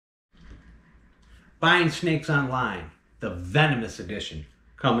Buying Snakes Online, the Venomous Edition,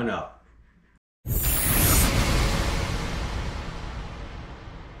 coming up.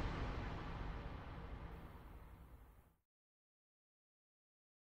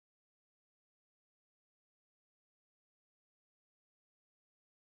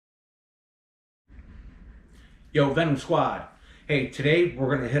 Yo, Venom Squad. Hey, today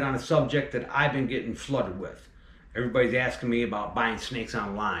we're going to hit on a subject that I've been getting flooded with. Everybody's asking me about buying snakes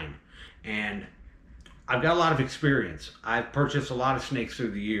online. And I've got a lot of experience. I've purchased a lot of snakes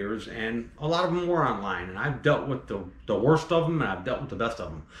through the years, and a lot of them were online. And I've dealt with the worst of them, and I've dealt with the best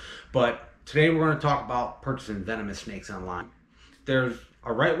of them. But today we're going to talk about purchasing venomous snakes online. There's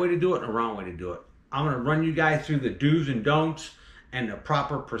a right way to do it and a wrong way to do it. I'm going to run you guys through the do's and don'ts and the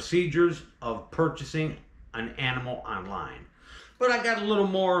proper procedures of purchasing an animal online. But I got a little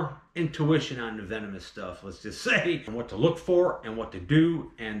more intuition on the venomous stuff, let's just say, and what to look for and what to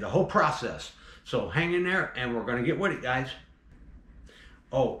do and the whole process. So hang in there and we're gonna get with it, guys.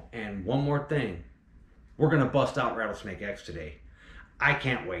 Oh, and one more thing. We're gonna bust out Rattlesnake X today. I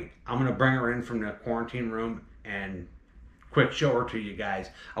can't wait. I'm gonna bring her in from the quarantine room and quick show her to you guys.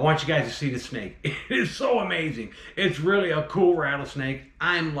 I want you guys to see the snake. It is so amazing. It's really a cool rattlesnake.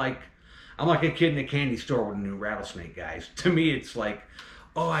 I'm like a kid in a candy store with a new rattlesnake, guys. To me, it's like,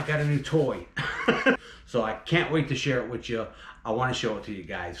 oh, I got a new toy. So I can't wait to share it with you. I want to show it to you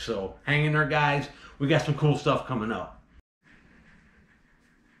guys. So hang in there, guys. We got some cool stuff coming up.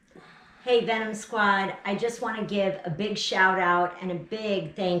 Hey, Venom Squad. I just want to give a big shout out and a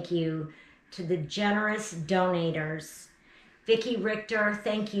big thank you to the generous donators. Vicki Richter,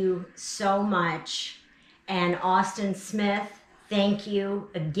 thank you so much. And Austin Smith, thank you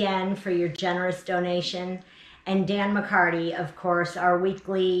again for your generous donation. And Dan McCarty, of course, our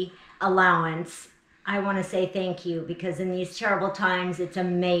weekly allowance. I want to say thank you because in these terrible times, it's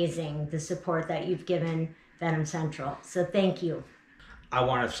amazing the support that you've given Venomcentral. So thank you. I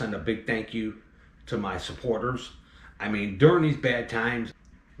want to send a big thank you to my supporters. I mean, during these bad times,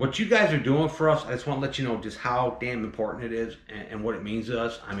 what you guys are doing for us, I just want to let you know just how damn important it is and what it means to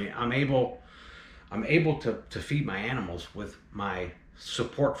us. I mean, I'm able to feed my animals with my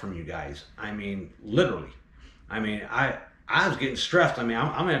support from you guys. I mean, literally. I mean, I was getting stressed. I mean,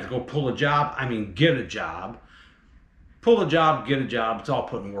 I'm gonna have to go pull a job. I mean, get a job. Pull a job, get a job. It's all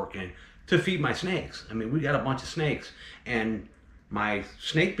putting work in to feed my snakes. I mean, we got a bunch of snakes. And my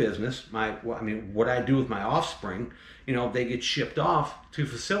snake business, what I do with my offspring, you know, they get shipped off to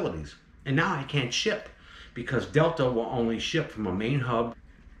facilities. And now I can't ship because Delta will only ship from a main hub.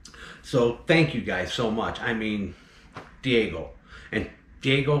 So thank you guys so much. I mean, Diego. And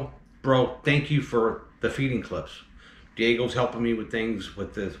Diego, bro, thank you for the feeding clips. Diego's helping me with things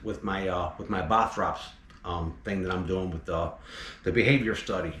with my Bothrops thing that I'm doing with the behavior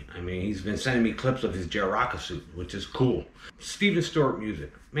study. I mean, he's been sending me clips of his Jarraka suit, which is cool. Steven Stewart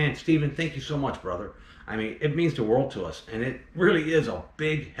Music. Man, Steven, thank you so much, brother. I mean, it means the world to us, and it really is a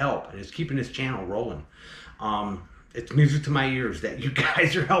big help, and it's keeping this channel rolling. It's music to my ears that you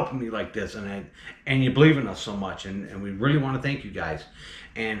guys are helping me like this, and you believe in us so much, and we really want to thank you guys.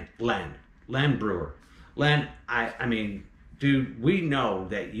 And Len Brewer. Len, I mean, dude, we know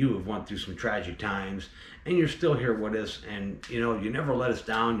that you have went through some tragic times, and you're still here with us, and you know, you never let us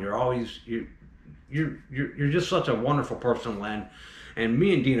down. You're always, you're just such a wonderful person, Len. And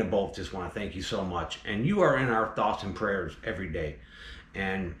me and Dina both just want to thank you so much. And you are in our thoughts and prayers every day.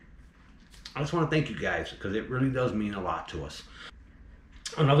 And I just want to thank you guys because it really does mean a lot to us.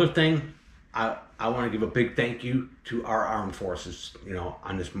 Another thing, I want to give a big thank you to our armed forces, you know,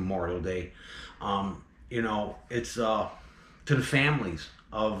 on this Memorial Day. You know, it's to the families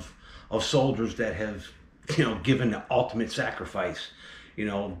of soldiers that have, you know, given the ultimate sacrifice. You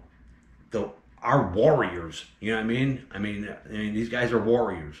know, our warriors, you know what I mean? I mean, these guys are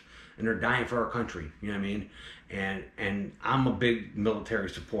warriors and they're dying for our country, you know what I mean? And I'm a big military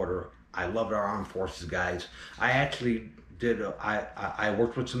supporter. I loved our armed forces guys. I actually did, I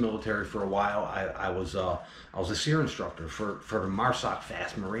worked with some military for a while. I was a SEER instructor for the MARSOC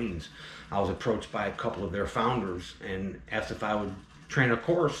Fast Marines. I was approached by a couple of their founders and asked if I would train a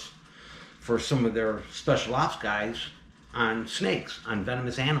course for some of their special ops guys on snakes, on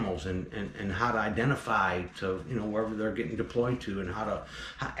venomous animals, and how to identify to, you know, wherever they're getting deployed to, and how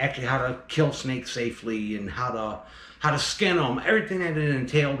to kill snakes safely, and how to skin them, everything that it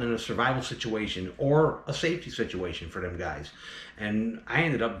entailed in a survival situation or a safety situation for them guys. And I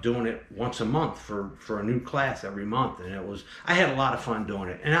ended up doing it once a month for a new class every month, and I had a lot of fun doing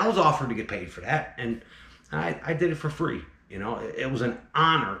it, and I was offered to get paid for that, and I did it for free. You know, it was an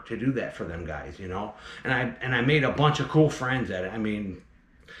honor to do that for them guys, you know. And I made a bunch of cool friends at it. I mean,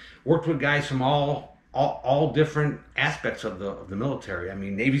 worked with guys from all all different aspects of the military. I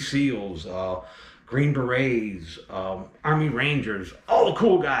mean, Navy SEALs, Green Berets, Army Rangers, all the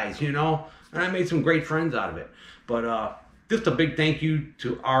cool guys, you know. And I made some great friends out of it. But just a big thank you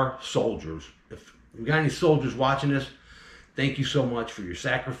to our soldiers. If you got any soldiers watching this, thank you so much for your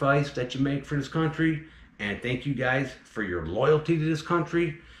sacrifice that you make for this country. And thank you guys for your loyalty to this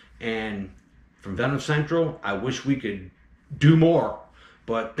country. And from Venomcentral, I wish we could do more.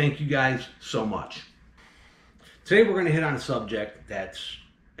 But thank you guys so much. Today we're going to hit on a subject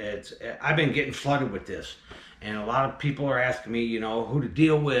I've been getting flooded with this. And a lot of people are asking me, you know, who to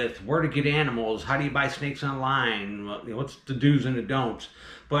deal with, where to get animals, how do you buy snakes online, what's the do's and the don'ts.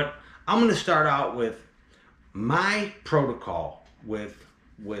 But I'm going to start out with my protocol with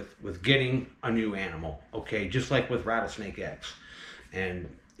getting a new animal, okay, just like with Rattlesnake X. And,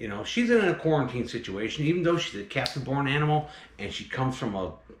 you know, she's in a quarantine situation, even though she's a captive-born animal, and she comes from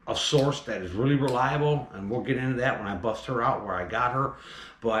a source that is really reliable, and we'll get into that when I bust her out where I got her.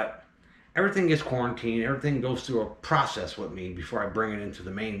 But everything gets quarantined, everything goes through a process with me before I bring it into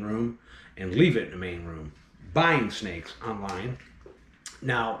the main room and leave it in the main room. Buying snakes online.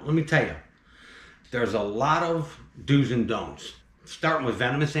 Now, let me tell you, there's a lot of do's and don'ts. Starting with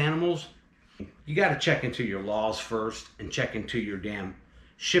venomous animals, you got to check into your laws first and check into your damn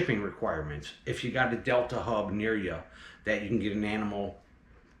shipping requirements. If you got a Delta hub near you that you can get an animal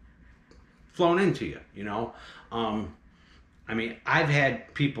flown into you, you know. I mean, I've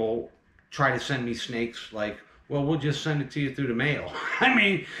had people try to send me snakes like, well, we'll just send it to you through the mail. I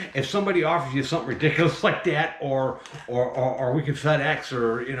mean, if somebody offers you something ridiculous like that, or we can FedEx,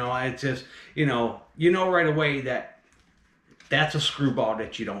 or, you know, it's just, you know right away that that's a screwball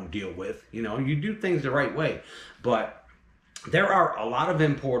that you don't deal with. You know, you do things the right way. But there are a lot of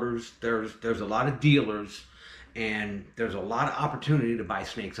importers, there's a lot of dealers, and there's a lot of opportunity to buy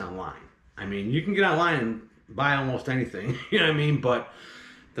snakes online. I mean, you can get online and buy almost anything, you know what I mean? But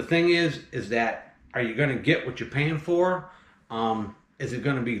the thing is that, are you going to get what you're paying for? Is it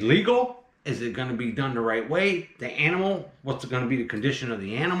going to be legal? Is it going to be done the right way? The animal, what's going to be the condition of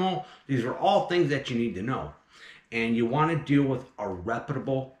the animal? These are all things that you need to know. And you want to deal with a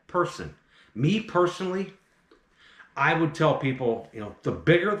reputable person. Me personally, I would tell people, you know, the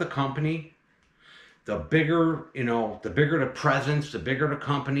bigger the company, the bigger, you know, the bigger the presence, the bigger the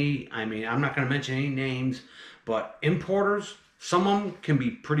company. I mean, I'm not going to mention any names, but importers, some of them can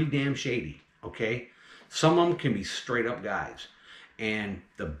be pretty damn shady, okay? Some of them can be straight up guys. And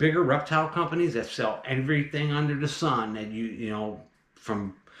the bigger reptile companies that sell everything under the sun, that you know,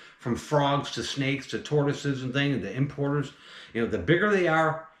 from frogs to snakes to tortoises and things, the importers, you know, the bigger they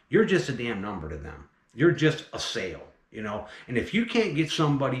are, you're just a damn number to them. You're just a sale. You know, and if you can't get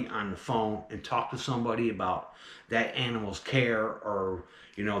somebody on the phone and talk to somebody about that animal's care, or,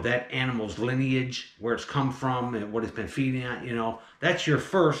 you know, that animal's lineage, where it's come from and what it's been feeding on, you know, that's your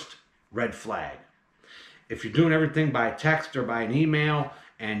first red flag. If you're doing everything by text or by an email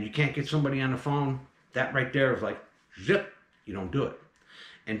and you can't get somebody on the phone, that right there is like, zip, you don't do it.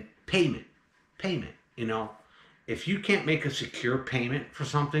 And payment, you know, if you can't make a secure payment for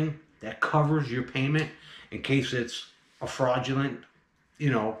something that covers your payment in case it's a fraudulent,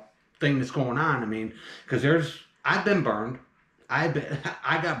 you know, thing that's going on. I mean, because I've been burned. I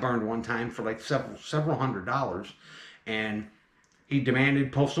got burned one time for like several $100s, and he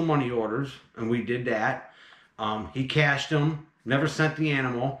demanded postal money orders, and we did that. He cashed them, never sent the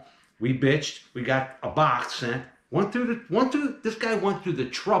animal. We bitched. We got a box sent. This guy went through the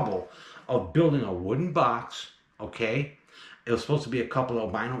trouble of building a wooden box. Okay, it was supposed to be a couple of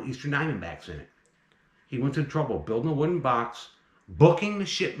albino Eastern Diamondbacks in it. He went through trouble building a wooden box, booking the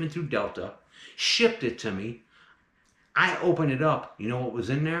shipment through Delta, shipped it to me. I opened it up. You know what was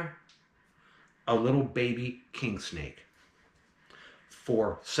in there? A little baby king snake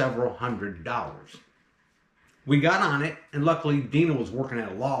for several $100s. We got on it, and luckily Dina was working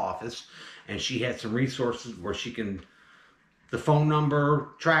at a law office, and she had some resources where she can, the phone number,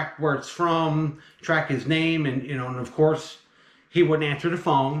 track where it's from, track his name, and, you know, and of course, he wouldn't answer the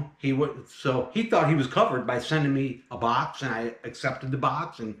phone. So he thought he was covered by sending me a box, and I accepted the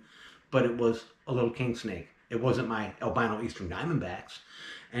box, but it was a little king snake. It wasn't my albino Eastern Diamondbacks.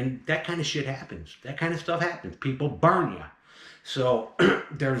 And that kind of shit happens. That kind of stuff happens. People burn you. So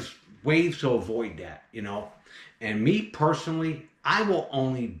there's ways to avoid that, you know. And me personally, I will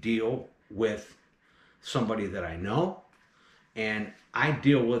only deal with somebody that I know, and I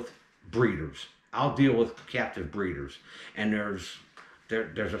deal with breeders. I'll deal with captive breeders, and there's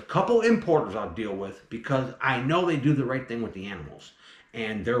a couple importers I'll deal with because I know they do the right thing with the animals,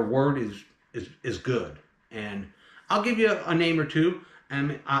 and their word is good. And I'll give you a name or two.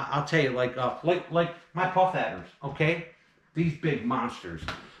 And I'll tell you, like my puff adders, okay? These big monsters.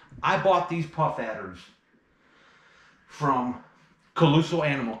 I bought these puff adders from Calusa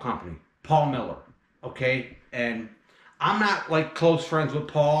Animal Company, Paul Miller, okay? And I'm not like close friends with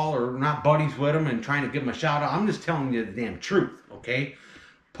Paul or not buddies with him and trying to give him a shout out. I'm just telling you the damn truth, okay?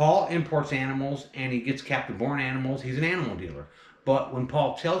 Paul imports animals and he gets captive born animals. He's an animal dealer. But when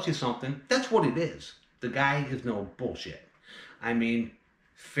Paul tells you something, that's what it is. The guy is no bullshit. I mean,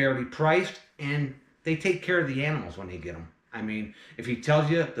 fairly priced, and they take care of the animals when they get them. I mean, if he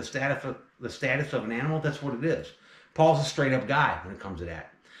tells you the status of an animal, that's what it is. Paul's a straight up guy when it comes to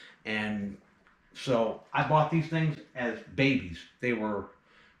that. And so I bought these things as babies. They were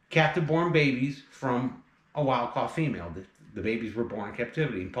captive born babies from a wild caught female. The babies were born in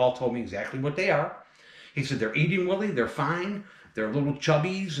captivity. And Paul told me exactly what they are. He said they're eating Willie, they're fine, they're little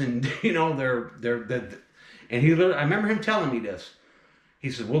chubbies, and you know and I remember him telling me this. He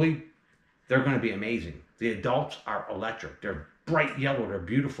said, Willie, they're going to be amazing. The adults are electric. They're bright yellow. They're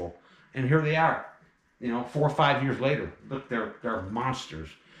beautiful. And here they are, you know, 4 or 5 years later. Look, they're monsters.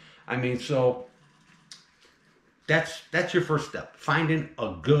 I mean, so that's your first step. Finding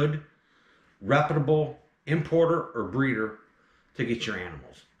a good, reputable importer or breeder to get your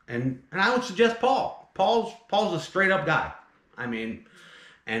animals. And I would suggest Paul. Paul's a straight up guy. I mean,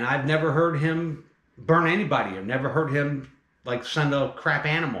 and I've never heard him burn anybody. I've never heard him like send a crap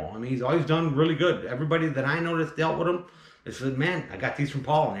animal. I mean, he's always done really good. Everybody that I know that's dealt with him, they said, man, I got these from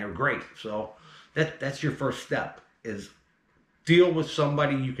Paul and they were great. So that's your first step, is deal with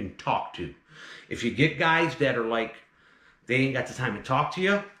somebody you can talk to. If you get guys that are like, they ain't got the time to talk to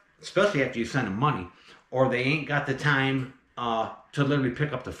you, especially after you send them money, or they ain't got the time to literally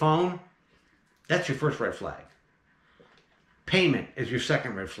pick up the phone, that's your first red flag. Payment is your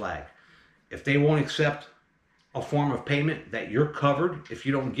second red flag. If they won't accept a form of payment that you're covered, if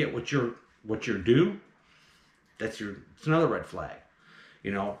you don't get what you're due, it's another red flag.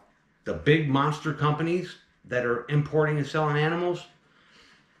 You know, the big monster companies that are importing and selling animals,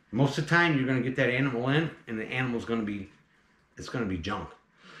 most of the time you're going to get that animal in, and the animal's going to be, it's going to be junk.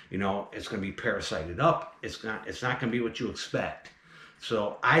 You know, it's going to be parasited up. It's not going to be what you expect.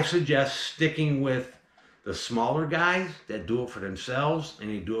 So I suggest sticking with the smaller guys that do it for themselves, and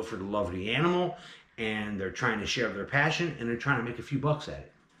they do it for the love of the animal, and they're trying to share their passion, and they're trying to make a few bucks at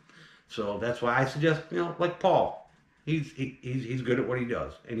it. So that's why I suggest, you know, like Paul. He's good at what he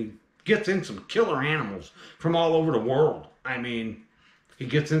does, and he gets in some killer animals from all over the world. I mean, he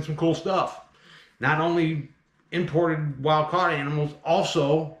gets in some cool stuff. Not only imported wild-caught animals,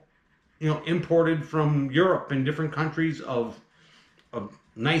 also, you know, imported from Europe and different countries of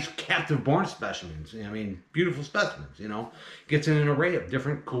nice captive-born specimens. I mean, beautiful specimens, you know. Gets in an array of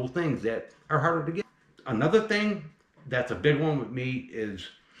different cool things that are harder to get. Another thing that's a big one with me is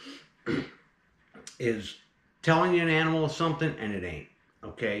telling you an animal is something and it ain't,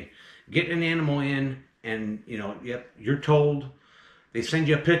 okay? Getting an animal in and, you know, yep, you're told, they send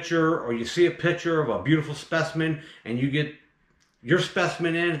you a picture or you see a picture of a beautiful specimen and you get your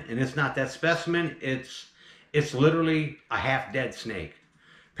specimen in and it's not that specimen, it's literally a half-dead snake.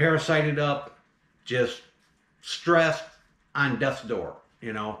 Parasited up, just stressed on death's door,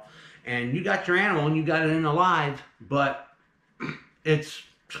 you know. And you got your animal and you got it in alive, but it's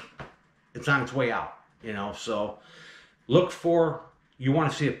on its way out, you know. So look for, you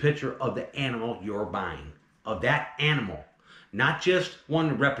want to see a picture of the animal you're buying, of that animal, not just one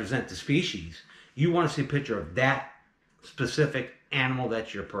to represent the species. You want to see a picture of that specific animal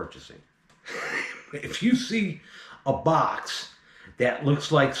that you're purchasing. If you see a box that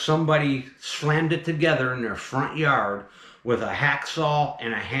looks like somebody slammed it together in their front yard with a hacksaw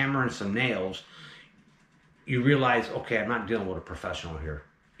and a hammer and some nails, you realize, okay, I'm not dealing with a professional here.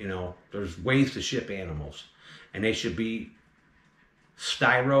 You know, there's ways to ship animals, and they should be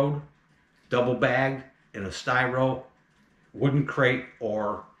styroed, double bagged in a styro wooden crate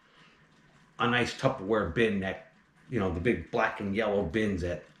or a nice Tupperware bin that, you know, the big black and yellow bins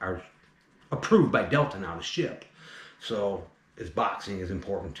that are approved by Delta now to ship. So this boxing is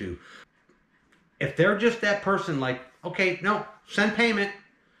important too. If they're just that person like, okay, no, send payment,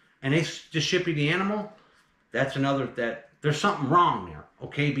 and they just ship you the animal, that's another, that there's something wrong there,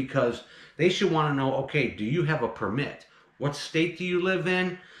 okay? Because they should want to know, okay, do you have a permit? What state do you live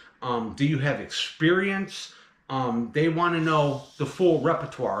in? Do you have experience? They want to know the full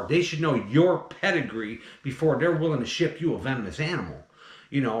repertoire. They should know your pedigree before they're willing to ship you a venomous animal.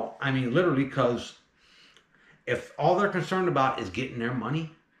 You know, I mean, literally, because if all they're concerned about is getting their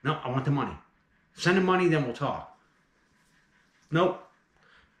money, no, I want the money. Send the money, then we'll talk. Nope.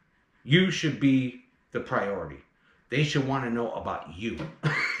 You should be the priority. they should want to know about you.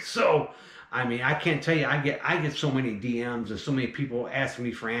 So, I mean, I can't tell you, I get so many DMs and so many people asking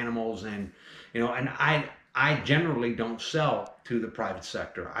me for animals, and and I generally don't sell to the private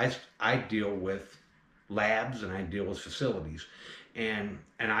sector. I deal with labs and I deal with facilities, and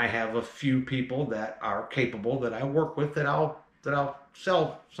I have a few people that are capable that I work with that I'll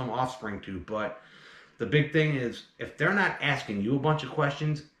sell some offspring to. But the big thing is, if they're not asking you a bunch of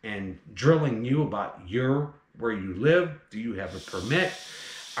questions and drilling you about where you live, do you have a permit?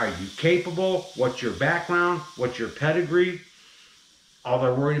 Are you capable? What's your background? What's your pedigree? All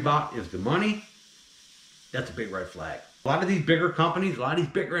they're worried about is the money. That's a big red flag. A lot of these bigger companies, a lot of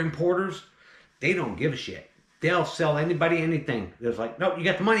these bigger importers, they don't give a shit. They'll sell anybody anything. They're like, nope, you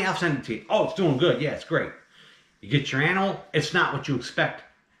got the money, I'll send it to you. Oh, it's doing good. Yeah, it's great. You get your animal, it's not what you expect.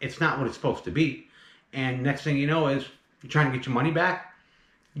 It's not what it's supposed to be. And next thing you know is, you're trying to get your money back,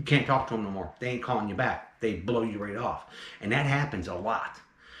 you can't talk to them no more. They ain't calling you back. They blow you right off. And that happens a lot.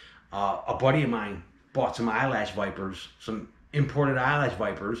 A buddy of mine bought some eyelash vipers, some imported eyelash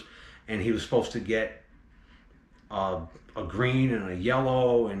vipers, and he was supposed to get a green and a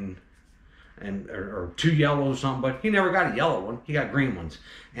yellow or two yellows or something, but he never got a yellow one. He got green ones.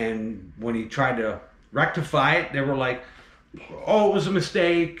 And when he tried to rectify it, they were like, oh, it was a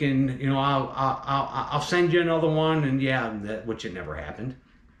mistake, and I'll send you another one, and yeah, which it never happened.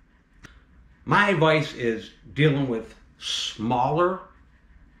 My advice is dealing with smaller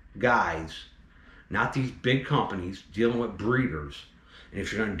guys, not these big companies, dealing with breeders. And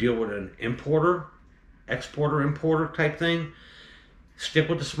if you're going to deal with an importer, exporter-importer type thing, stick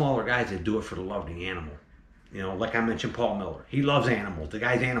with the smaller guys that do it for the love of the animal. Like I mentioned, Paul Miller. He loves animals. The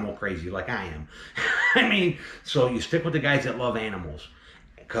guy's animal crazy like I am. I mean, so you stick with the guys that love animals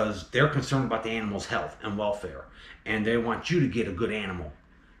because they're concerned about the animal's health and welfare. And they want you to get a good animal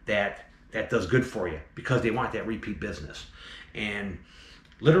that does good for you because they want that repeat business. And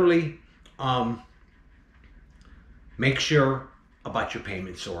literally, make sure about your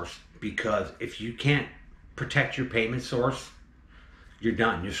payment source, because if you can't protect your payment source, you're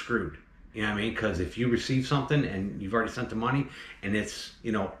done. You're screwed. You know what I mean? Because if you receive something and you've already sent the money and it's,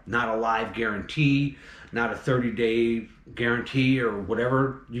 not a live guarantee, not a 30-day guarantee or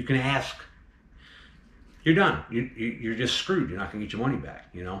whatever you can ask, you're done. You're just screwed. You're not going to get your money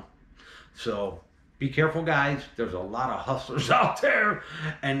back, So be careful, guys. There's a lot of hustlers out there,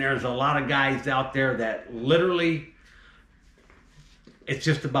 and there's a lot of guys out there that literally, it's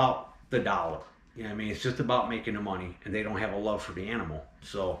just about the dollar. You know what I mean? It's just about making the money, and they don't have a love for the animal.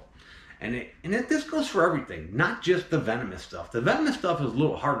 So, this goes for everything, not just the venomous stuff. The venomous stuff is a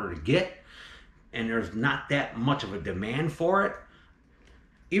little harder to get, and there's not that much of a demand for it.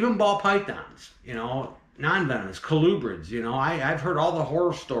 Even ball pythons, non-venomous, colubrids. I've heard all the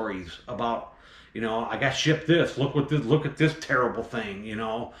horror stories about, I got shipped this. Look at this terrible thing,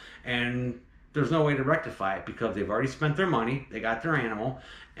 and there's no way to rectify it because they've already spent their money, they got their animal,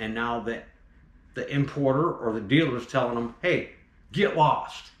 and now the importer or the dealer is telling them, hey, get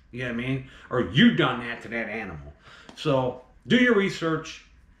lost. You know what I mean? Or you done that to that animal. So do your research,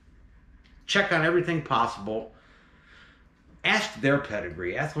 check on everything possible, ask their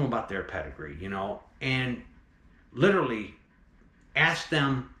pedigree, ask them about their pedigree, and literally ask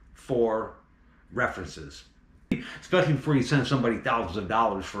them for references. Especially before you send somebody thousands of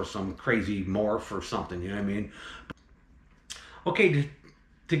dollars for some crazy morph or something, you know what I mean? Okay,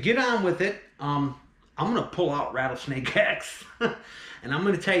 to get on with it, I'm going to pull out Rattlesnake X. And I'm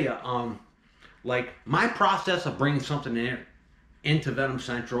going to tell you, like my process of bringing something into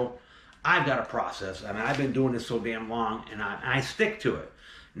Venomcentral, I've got a process. I mean, I've been doing this so damn long, and I stick to it.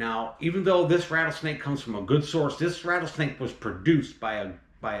 Now, even though this rattlesnake comes from a good source, this rattlesnake was produced by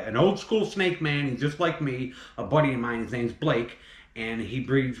an old school snake man. He's just like me, a buddy of mine. His name's Blake, and he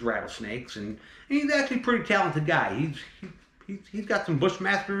breeds rattlesnakes, and he's actually a pretty talented guy. He's got some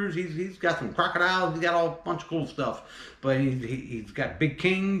bushmasters, he's got some crocodiles, he's got a bunch of cool stuff. But he's got big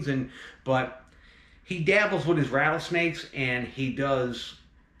kings, but he dabbles with his rattlesnakes, and he does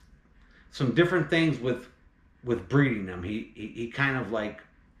some different things with breeding them. He kind of like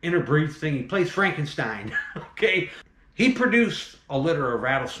interbreeds thing. He plays Frankenstein. Okay. He produced a litter of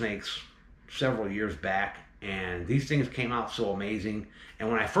rattlesnakes several years back, and these things came out so amazing. And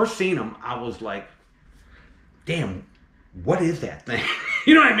when I first seen them, I was like, damn, what is that thing?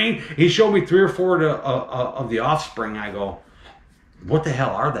 You know what I mean? He showed me 3 or 4 of the offspring. I go, what the hell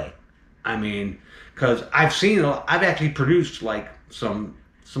are they? I mean, because I've actually produced like some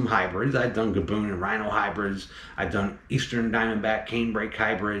hybrids. I've done Gaboon and Rhino hybrids. I've done Eastern Diamondback canebrake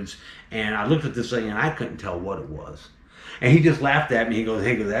hybrids. And I looked at this thing and I couldn't tell what it was. And he just laughed at me. He goes,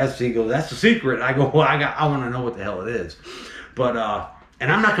 that's the secret. I go, well, I want to know what the hell it is. But,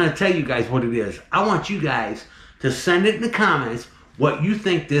 and I'm not going to tell you guys what it is. I want you guys to send it in the comments what you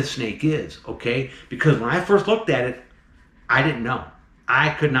think this snake is, okay? Because when I first looked at it, I didn't know. I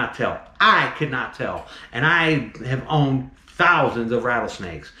could not tell. And I have owned thousands of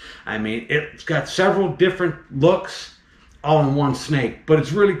rattlesnakes. I mean, it's got several different looks all in one snake, but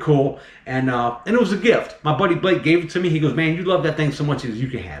it's really cool. And it was a gift. My buddy Blake gave it to me. He goes, man, you love that thing so much as you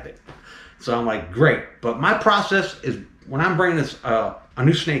can have it. So I'm like, great. But my process is when I'm bringing this a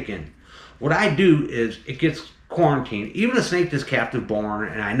new snake in, what I do is it gets quarantined. Even a snake that's captive born,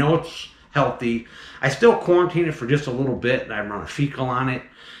 and I know it's healthy, I still quarantine it for just a little bit, and I run a fecal on it,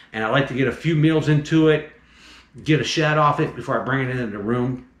 and I like to get a few meals into it, get a shed off it before I bring it into the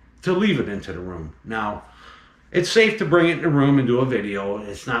room to leave it into the room. Now, it's safe to bring it in the room and do a video.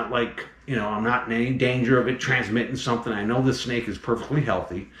 It's not like, you know, I'm not in any danger of it transmitting something. I know this snake is perfectly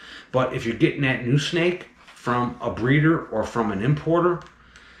healthy, but if you're getting that new snake from a breeder or from an importer,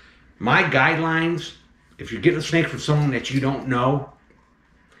 my guidelines, if you're getting a snake from someone that you don't know,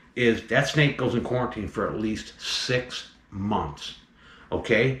 is that snake goes in quarantine for at least 6 months.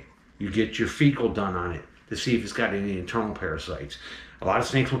 Okay? You get your fecal done on it to see if it's got any internal parasites. A lot of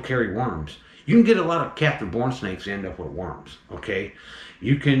snakes will carry worms. You can get a lot of captive born snakes that end up with worms. Okay?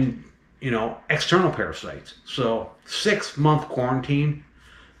 You can, you know, external parasites. So 6-month quarantine.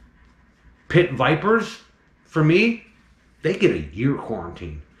 Pit vipers, for me, they get a year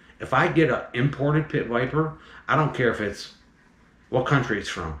quarantine. If I get an imported pit viper, I don't care if it's what country it's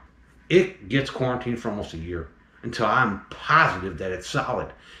from. It gets quarantined for almost a year until I'm positive that it's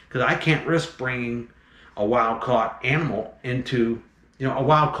solid. Because I can't risk bringing a wild-caught animal into, you know, a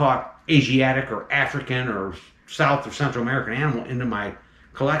wild-caught Asiatic or African or South or Central American animal into my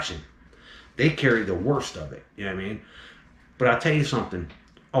collection. They carry the worst of it, you know what I mean? But I'll tell you something.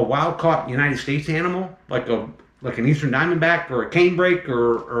 A wild-caught United States animal, like an Eastern Diamondback or a canebrake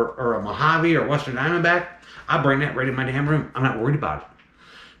or a Mojave or Western Diamondback, I bring that right in my damn room. I'm not worried about it.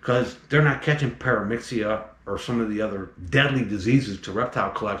 Because they're not catching paramyxia or some of the other deadly diseases to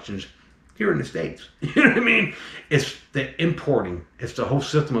reptile collections here in the States. You know what I mean? It's the importing. It's the whole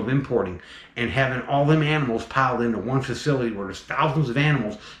system of importing and having all them animals piled into one facility where there's thousands of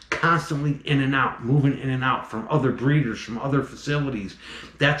animals constantly in and out, moving in and out from other breeders, from other facilities.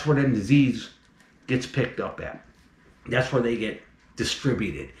 That's where the disease gets picked up at. That's where they get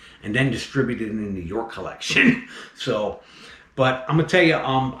distributed and then distributed into your collection. So, but I'm gonna tell you,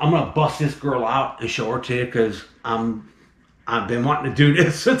 I'm gonna bust this girl out and show her to you because I've been wanting to do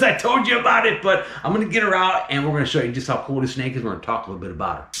this since I told you about it. But I'm gonna get her out and we're gonna show you just how cool this snake is. We're gonna talk a little bit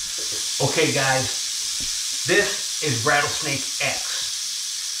about her. Okay, guys, this is Rattlesnake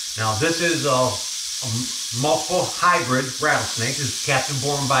X. Now, this is a multiple hybrid rattlesnake. This is captive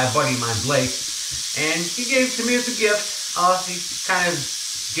born by a buddy of mine, Blake. And he gave it to me as a gift. He kind of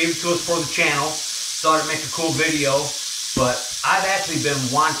gave it to us for the channel. Thought it'd make a cool video. But I've actually been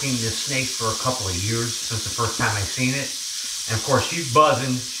wanting this snake for a couple of years since the first time I seen it. And of course, she's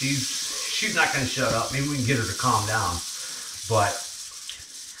buzzing. She's not going to shut up. Maybe we can get her to calm down. But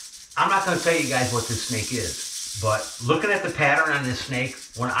I'm not going to tell you guys what this snake is. But looking at the pattern on this snake,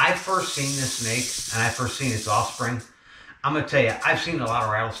 when I first seen this snake and I first seen its offspring, I'm going to tell you, I've seen a lot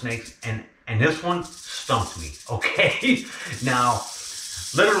of rattlesnakes and this one stumped me, okay? Now,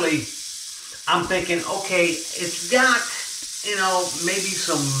 literally, I'm thinking, okay, it's got, you know, maybe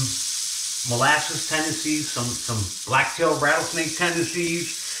some molasses tendencies, some black-tailed rattlesnake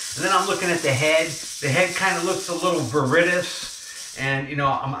tendencies. And then I'm looking at the head. The head kind of looks a little viridis. And, you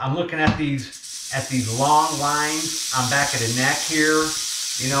know, I'm looking at these long lines on back of the neck here.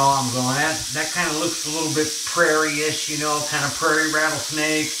 You know, I'm going, that kind of looks a little bit prairie-ish, you know, kind of prairie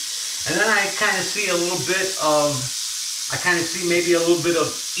rattlesnake. And then I kind of see a little bit of, maybe a little bit of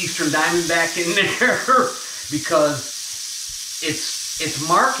Eastern Diamondback in there because its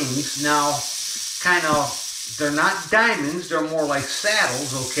markings now kind of, they're not diamonds, they're more like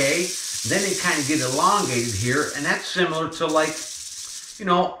saddles, okay? Then they kind of get elongated here, and that's similar to like, you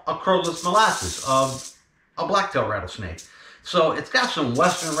know, a crowless molasses of a blacktail rattlesnake. So it's got some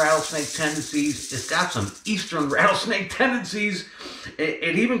Western rattlesnake tendencies. It's got some Eastern rattlesnake tendencies.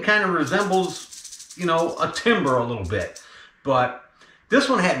 It even kind of resembles, you know, a timber a little bit. But this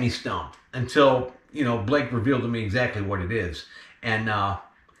one had me stumped until, you know, Blake revealed to me exactly what it is. And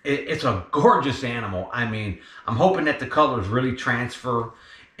it's a gorgeous animal. I mean, I'm hoping that the colors really transfer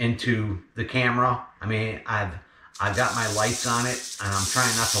into the camera. I mean, I've got my lights on it, and I'm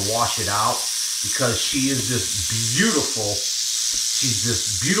trying not to wash it out because she is this beautiful she's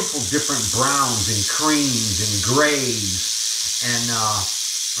this beautiful different browns and creams and grays. And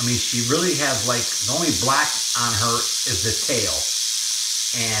I mean, she really has like, the only black on her is the tail.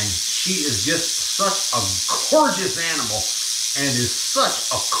 And she is just such a gorgeous animal and is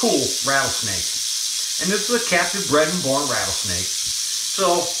such a cool rattlesnake. And this is a captive bred and born rattlesnake.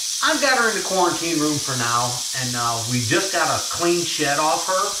 So I've got her in the quarantine room for now, and we just got a clean shed off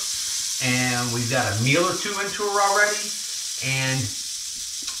her, and we've got a meal or two into her already. And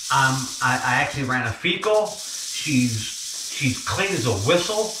I actually ran a fecal. She's clean as a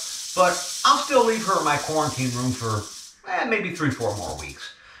whistle, but I'll still leave her in my quarantine room for maybe 3-4 more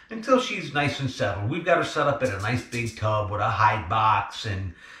weeks until she's nice and settled. We've got her set up in a nice big tub with a hide box,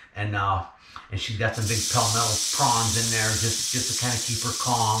 and she's got some big palmetto prawns in there just to kind of keep her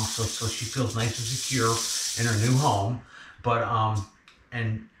calm, so she feels nice and secure in her new home. But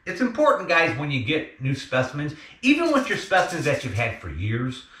and it's important, guys, when you get new specimens, even with your specimens that you've had for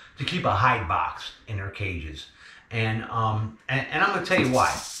years, to keep a hide box in their cages. And I'm going to tell you why.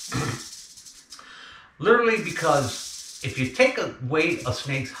 Literally, because if you take away a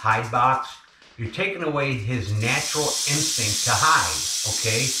snake's hide box, you're taking away his natural instinct to hide,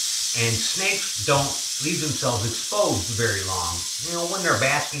 okay? And snakes don't leave themselves exposed very long. You know, when they're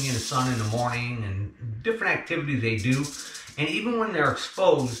basking in the sun in the morning and different activities they do, and even when they're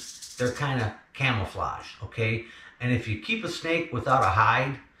exposed, they're kind of camouflaged, okay? And if you keep a snake without a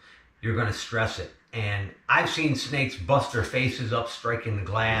hide, you're going to stress it. And I've seen snakes bust their faces up striking the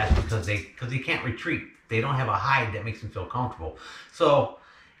glass because they can't retreat. They don't have a hide that makes them feel comfortable. So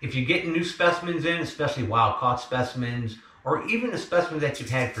if you're getting new specimens in, especially wild-caught specimens, or even the specimens that you've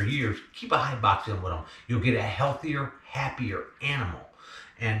had for years, keep a hide box in with them. You'll get a healthier, happier animal.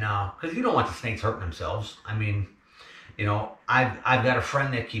 And because you don't want the snakes hurting themselves. I mean, you know, I've got a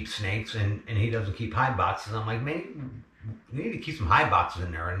friend that keeps snakes, and he doesn't keep hide boxes. I'm like, man, you need to keep some hide boxes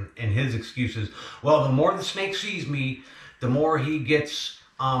in there. And his excuse is, well, the more the snake sees me, the more he gets,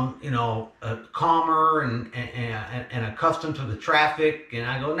 you know, calmer and accustomed to the traffic. And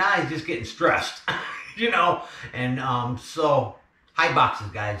I go, nah, he's just getting stressed, you know. And so hide boxes,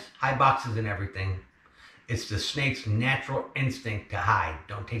 guys, hide boxes and everything. It's the snake's natural instinct to hide.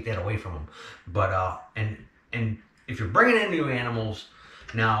 Don't take that away from them. But and if you're bringing in new animals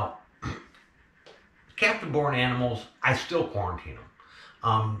now, captive-born animals, I still quarantine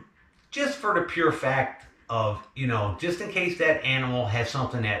them. Just for the pure fact of, you know, just in case that animal has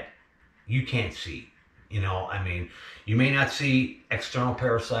something that you can't see. You know, I mean, you may not see external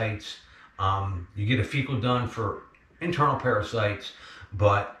parasites. You get a fecal done for internal parasites,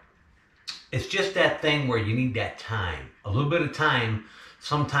 but it's just that thing where you need that time. A little bit of time,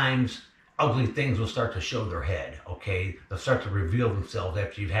 sometimes ugly things will start to show their head, okay? They'll start to reveal themselves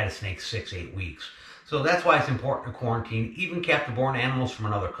after you've had a snake 6-8 weeks. So that's why it's important to quarantine even captive-born animals from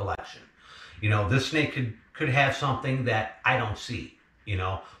another collection. You know, this snake could have something that I don't see, you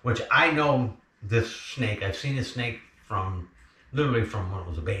know, which I know this snake. I've seen this snake literally from when it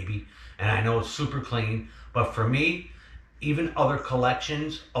was a baby, and I know it's super clean. But for me, even other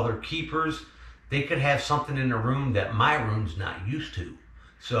collections, other keepers, they could have something in the room that my room's not used to.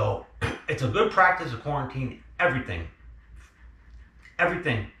 So it's a good practice to quarantine everything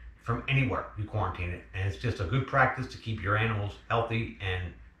from anywhere you quarantine it, and it's just a good practice to keep your animals healthy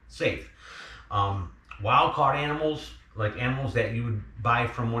and safe. Wild-caught animals, like animals that you would buy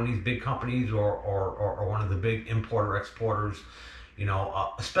from one of these big companies or one of the big importer-exporters, you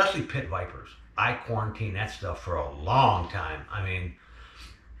know, especially pit vipers. I quarantine that stuff for a long time. I mean,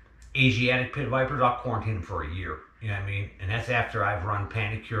 Asiatic pit vipers, I'll quarantine them for a year. You know what I mean? And that's after I've run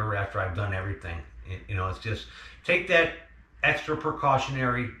panicure, after I've done everything. You know, it's just take that extra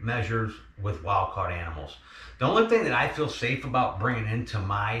precautionary measures with wild-caught animals. The only thing that I feel safe about bringing into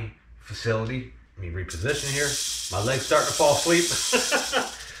my facility, let me reposition here. My leg's starting to fall asleep.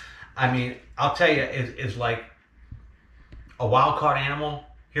 I mean, I'll tell you, is like a wild-caught animal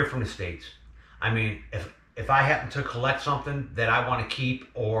here from the States. I mean, if I happen to collect something that I want to keep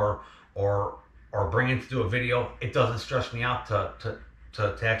or bring in to do a video, it doesn't stress me out to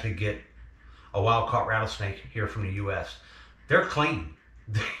actually get a wild-caught rattlesnake here from the U.S. They're clean.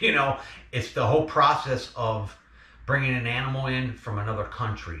 You know, it's the whole process of bringing an animal in from another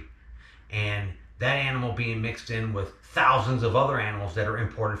country and that animal being mixed in with thousands of other animals that are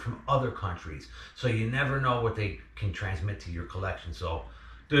imported from other countries. So you never know what they can transmit to your collection. So,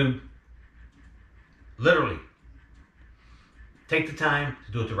 dude, literally, take the time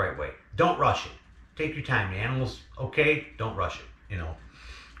to do it the right way. Don't rush it. Take your time. The animal's okay. Don't rush it. You know,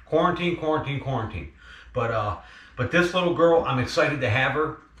 quarantine. But this little girl, I'm excited to have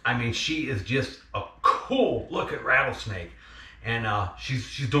her. I mean, she is just a cool looking rattlesnake. And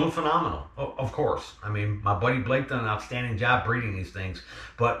she's doing phenomenal, of course. I mean, my buddy Blake done an outstanding job breeding these things.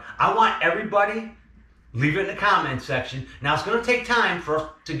 But I want everybody, leave it in the comment section. Now, it's going to take time for us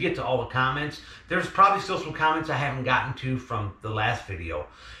to get to all the comments. There's probably still some comments I haven't gotten to from the last video,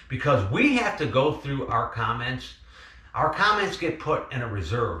 because we have to go through our comments. Our comments get put in a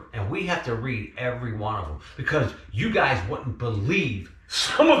reserve, and we have to read every one of them, because you guys wouldn't believe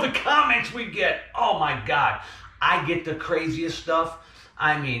some of the comments we get. Oh my God. I get the craziest stuff.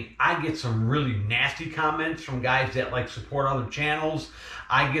 I mean, I get some really nasty comments from guys that like support other channels.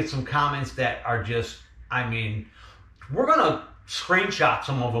 I get some comments that are just, I mean, we're gonna screenshot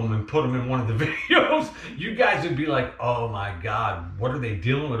some of them and put them in one of the videos. You guys would be like, oh my God, what are they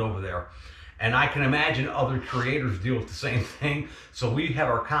dealing with over there? And I can imagine other creators deal with the same thing. So we have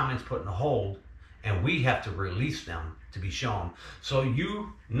our comments put in a hold, and we have to release them to be shown. So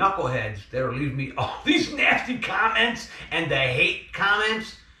you knuckleheads that are leaving me all these nasty comments and the hate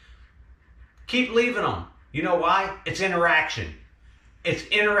comments, keep leaving them. You know why? It's interaction. It's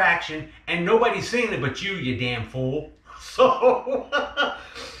interaction, and nobody's seeing it but you damn fool. So,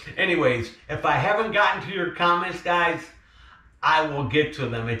 anyways, if I haven't gotten to your comments, guys, I will get to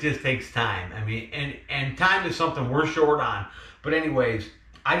them. It just takes time. I mean, and time is something we're short on. But anyways,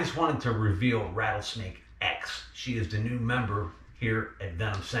 I just wanted to reveal Rattlesnake X. She is the new member here at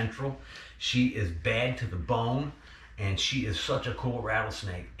Venomcentral. She is bad to the bone, and she is such a cool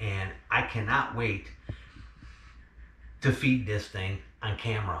rattlesnake. And I cannot wait to feed this thing on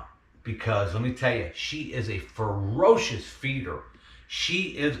camera, because let me tell you, she is a ferocious feeder.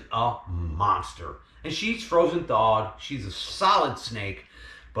 She is a monster. And she's frozen thawed. She's a solid snake,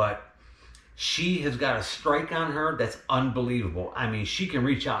 but she has got a strike on her that's unbelievable. I mean, she can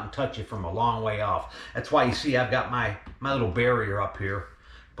reach out and touch you from a long way off. That's why you see I've got my little barrier up here.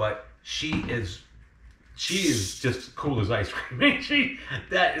 But she is just as cool as ice cream. Ain't she?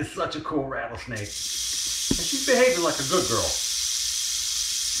 That is such a cool rattlesnake. And she's behaving like a good girl.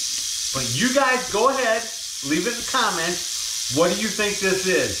 But you guys go ahead, leave it in the comments. What do you think this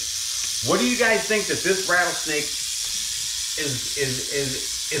is? What do you guys think that this rattlesnake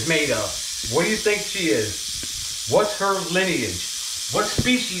is made of? What do you think she is? What's her lineage? What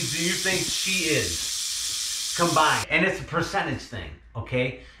species do you think she is combined? And it's a percentage thing,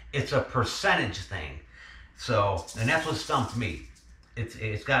 okay? It's a percentage thing. So, and that's what stumped me.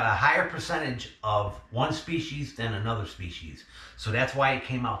 It's got a higher percentage of one species than another species. So that's why it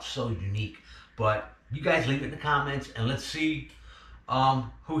came out so unique. But you guys leave it in the comments, and let's see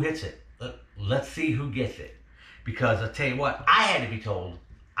who hits it. Let's see who gets it. Because I'll tell you what, I had to be told.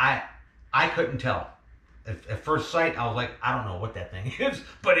 I couldn't tell. At first sight, I was like, I don't know what that thing is,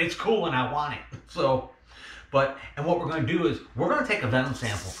 but it's cool and I want it. So, and what we're going to do is, we're going to take a venom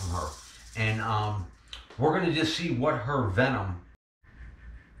sample from her. And we're going to just see what her venom.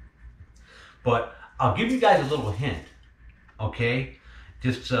 But I'll give you guys a little hint, okay?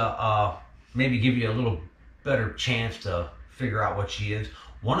 Just to maybe give you a little better chance to figure out what she is.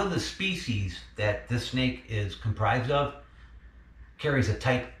 One of the species that this snake is comprised of carries a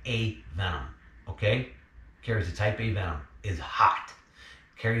type A venom, okay? Carries a type A venom, is hot.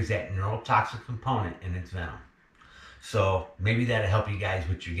 Carries that neurotoxic component in its venom. So maybe that'll help you guys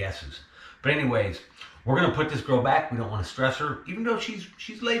with your guesses. But anyways, we're gonna put this girl back. We don't want to stress her, even though she's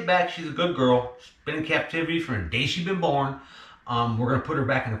laid back. She's a good girl. She's been in captivity from the day she's been born. We're gonna put her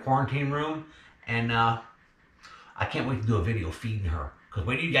back in the quarantine room, and I can't wait to do a video feeding her. Because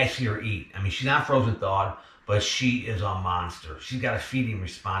wait till you guys see her eat. I mean, she's not frozen thawed, but she is a monster. She's got a feeding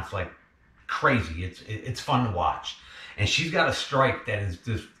response like crazy. It's fun to watch. And she's got a strike that is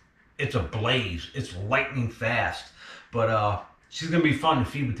just, it's a blaze. It's lightning fast. But she's going to be fun to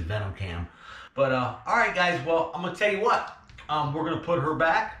feed with the Venom cam. But all right, guys. Well, I'm going to tell you what. We're going to put her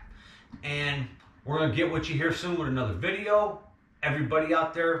back. And we're going to get with you here soon with another video. Everybody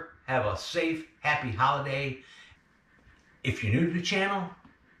out there, have a safe, happy holiday. If you're new to the channel,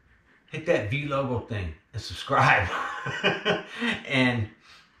 hit that V logo thing and subscribe. And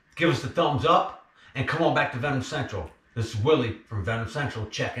give us the thumbs up. And come on back to Venomcentral. This is Willie from Venomcentral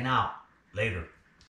checking out. Later.